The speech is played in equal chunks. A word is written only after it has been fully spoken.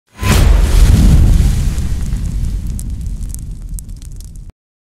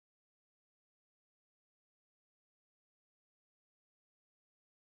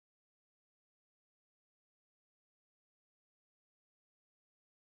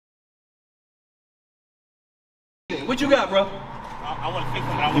What you got, bro? I want to say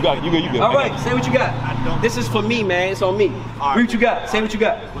something. You got, you good. All right, say what you got. This is for me, man. It's on me. Right. Read what you got. Say what you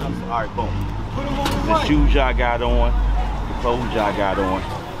got. All right, boom. The shoes y'all got on, the clothes y'all got on,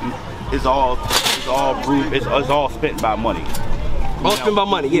 it's all brute. It's all spent by money. All spent by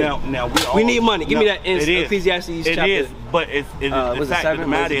money, yeah. Now we need money. Give me that in Ecclesiastes chapter. It is, but the fact of the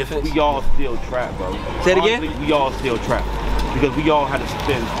matter is we all still trapped, bro. Say it again? Honestly, we all still trapped. Because we all had to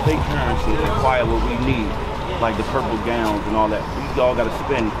spend fake currency to acquire what we need. Like the purple gowns and all that. We all got to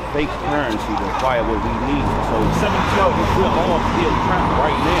spend fake currency to acquire what we need. So 712, we're all still trapped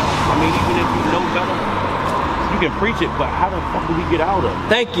right now. I mean, even if you know better, you can preach it, but how the fuck do we get out of it?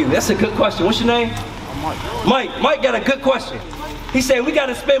 Thank you. That's a good question. What's your name? I'm Mike. Mike got a good question. He said we got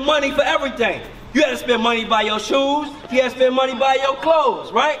to spend money for everything. You got to spend money by your shoes. You got to spend money by your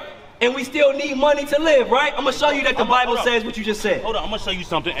clothes, right? And we still need money to live, right? I'm gonna show you that the Bible says what you just said. Hold on, I'm gonna show you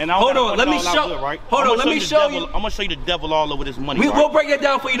something. And hold on, let me show. Hold on, let me show you. I'm gonna show you the devil all over this money. We'll break that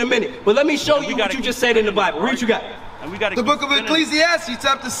down for you in a minute. But let me show you what you just said in the Bible. Read what you got. And we gotta the book of Ecclesiastes,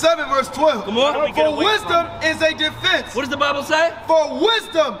 chapter 7, verse 12. Come on. For wisdom is a defense. What does the Bible say? For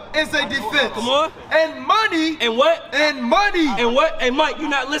wisdom is a defense. Come on. And money. And what? And money. And what? And Mike, you're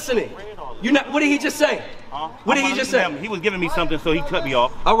not listening. You're not. What did he just say? What did he just say? He was giving me something, so he cut me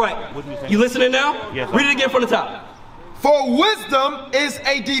off. All right. You listening now? Yes. Read it again from the top. For wisdom is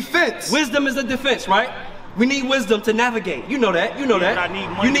a defense. Wisdom is a defense, right? We need wisdom to navigate. You know that. You know that.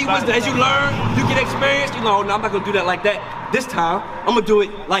 You need wisdom. As you learn, you get experience. You know, no, I'm not going to do that like that this time. I'm going to do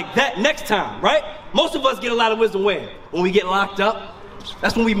it like that next time, right? Most of us get a lot of wisdom when we get locked up.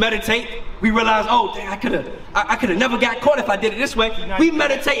 That's when we meditate. We realize, oh, dang, I could have never got caught if I did it this way. We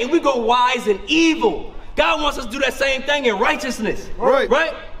meditate and we go wise and evil. God wants us to do that same thing in righteousness.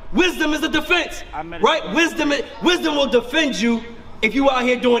 Right? Wisdom is a defense. Right? Wisdom will defend you if you out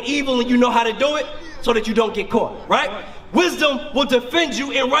here doing evil and you know how to do it so that you don't get caught. Right? Wisdom will defend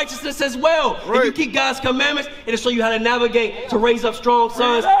you in righteousness as well. If you keep God's commandments, it'll show you how to navigate to raise up strong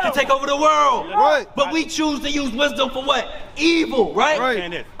sons to take over the world. But we choose to use wisdom for what? Evil,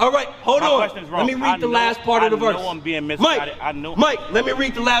 right? All right, hold on. Let me read the last part of the verse. I'm being Mike, let me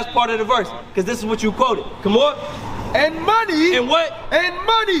read the last part of the verse, because this is what you quoted. Come on. And money. And what? And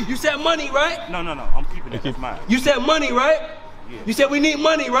money. You said money, right? No. I'm keeping it. That's mine. You said money, right? Yeah. You said we need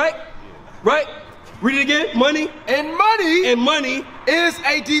money, right? Yeah. Right? Read it again. Money. And money. And money. Is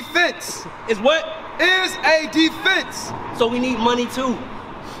a defense. Is what? Is a defense. So we need money too.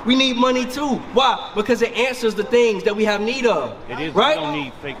 We need money too. Why? Because it answers the things that we have need of. It is. Right? We don't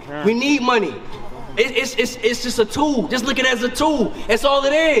need fake currency. We need money. It's just a tool. Just look at it as a tool. That's all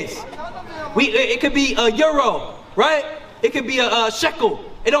it is. It could be a euro, right? It could be a shekel.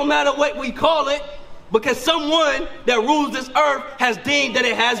 It don't matter what we call it, because someone that rules this earth has deemed that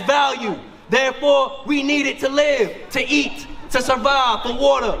it has value. Therefore, we need it to live, to eat, to survive, for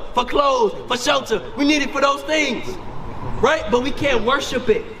water, for clothes, for shelter. We need it for those things, right? But we can't worship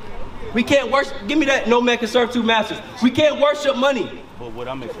it. We can't worship. Give me that. No man can serve two masters. We can't worship money. But what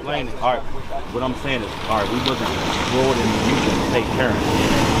I'm explaining, all right, what I'm saying is, all right, we looking forward in the future, take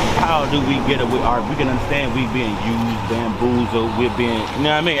currency. How do we get away? All right, we can understand we being used, bamboozled, we're being, you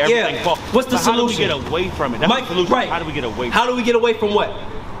know what I mean? Everything. Yeah. What's the solution? How do we get away from it? That's the solution. Right. How do we get away from it? How do we get away from what?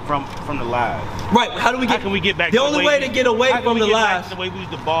 From the lies. Right. How do we get? How can we get back? The only way to get away from the lies. The way we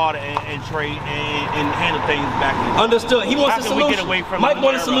used to barter and trade and handle things back. Understood. He wants a solution. How can we get away from Mike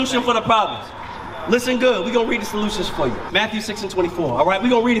wants a solution for the problems. Listen good. We're gonna read the solutions for you. Matthew 6:24. All right. We're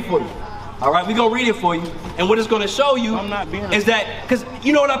gonna read it for you. All right. We're gonna read it for you. And what it's gonna show you is that, because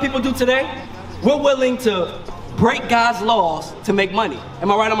you know what our people do today? We're willing to break God's laws to make money. Am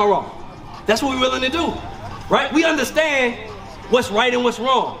I right or am I wrong? That's what we're willing to do. Right? We understand what's right and what's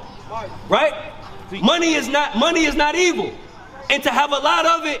wrong. Right? Money is not evil. And to have a lot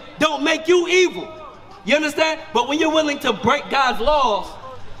of it don't make you evil. You understand? But when you're willing to break God's laws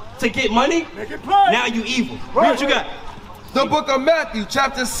to get money, now you evil. What you got? The book of Matthew,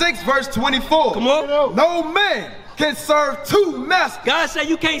 chapter 6, verse 24. Come on. No man can serve two masters. God said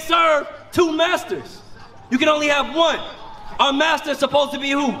you can't serve two masters. You can only have one. Our master is supposed to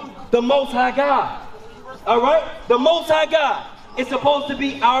be who? The Most High God. All right? The Most High God is supposed to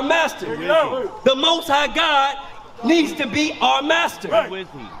be our master. The Most High God needs to be our master.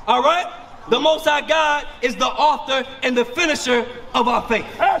 All right? The Most High God is the author and the finisher of our faith.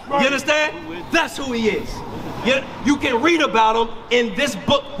 You understand? That's who he is. You can read about him in this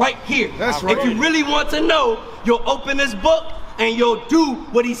book right here. That's right. If you really want to know, you'll open this book and you'll do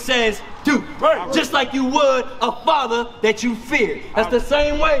what he says do. Just like you would a father that you fear. That's the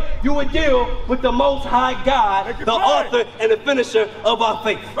same way you would deal with the Most High God, the author and the finisher of our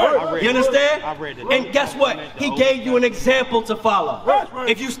faith. You understand? And guess what? He gave you an example to follow.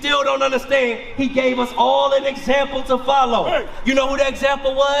 If you still don't understand, he gave us all an example to follow. You know who the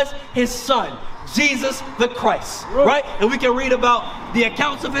example was? His son, Jesus the Christ, right? And we can read about the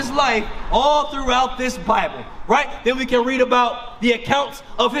accounts of his life all throughout this Bible, right? Then we can read about the accounts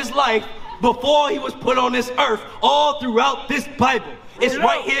of his life before he was put on this earth all throughout this Bible. It's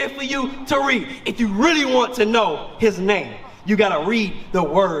right here for you to read. If you really want to know his name, you gotta read the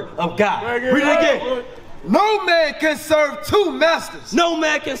word of God. Read it again. No man can serve two masters. No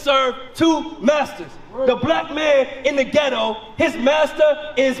man can serve two masters. The black man in the ghetto, his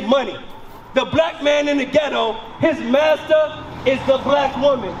master is money. The black man in the ghetto, his master is the black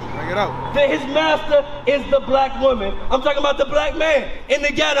woman. Bring it out. His master is the black woman. I'm talking about the black man in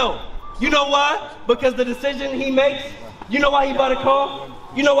the ghetto. You know why? Because the decision he makes. You know why he buy the car?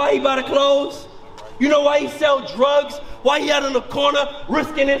 You know why he buy the clothes? You know why he sell drugs? Why he out in the corner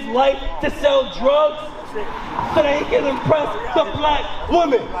risking his life to sell drugs? So that he can impress the black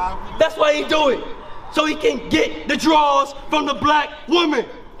woman. That's why he do it. So he can get the draws from the black woman.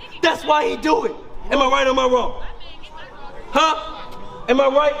 That's why he do it. Am I right or am I wrong? Huh? Am I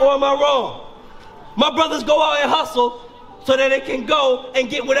right or am I wrong? My brothers go out and hustle so that they can go and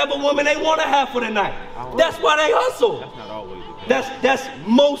get whatever woman they want to have for the night. That's why they hustle. That's not always the case. That's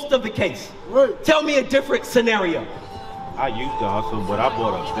most of the case. Tell me a different scenario. I used to hustle, but I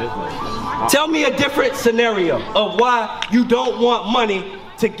bought a business. Tell me a different scenario of why you don't want money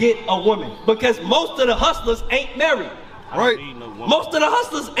to get a woman. Because most of the hustlers ain't married. Right. Most of the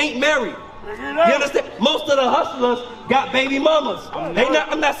hustlers ain't married. You understand? Most of the hustlers got baby mamas.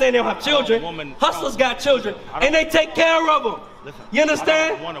 I'm not saying they don't have children. Hustlers got children, and they take care of them. Listen, you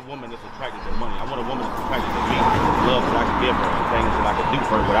understand? I don't want a woman that's attracted to money. I want a woman that's attracted to me, love that I can give her, and things that I can do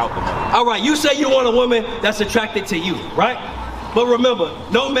for her without the money. All right, you say you want a woman that's attracted to you, right? But remember,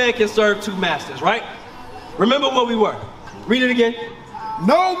 no man can serve two masters, right? Remember what we were. Read it again.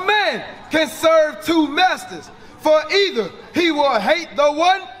 No man can serve two masters, for either he will hate the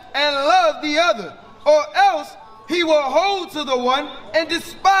one and love the other, or else he will hold to the one and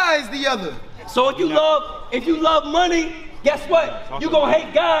despise the other. So if you love money, guess what? You gonna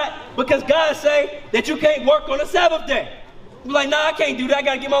hate God because God say that you can't work on the Sabbath day. You're like, nah, I can't do that. I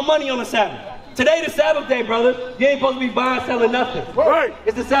gotta get my money on the Sabbath. Today the Sabbath day, brother. You ain't supposed to be buying, selling nothing. Right.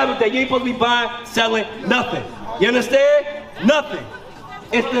 It's the Sabbath day. You ain't supposed to be buying, selling nothing. You understand? Nothing.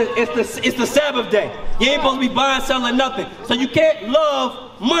 It's the Sabbath day. You ain't supposed to be buying, selling nothing. So you can't love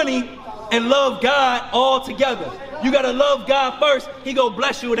money and love God all together. You gotta love God first. He gonna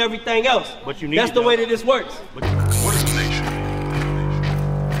bless you with everything else. But you need That's the way that this works. What is the nation?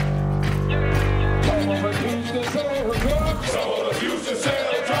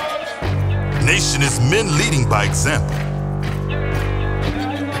 Nation is men leading by example.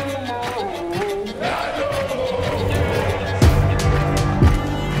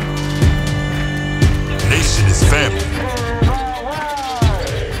 Nation is family.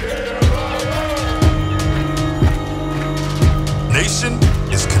 Nation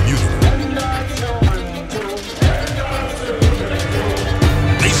is community.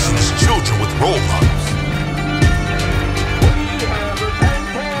 Nation is children with role models.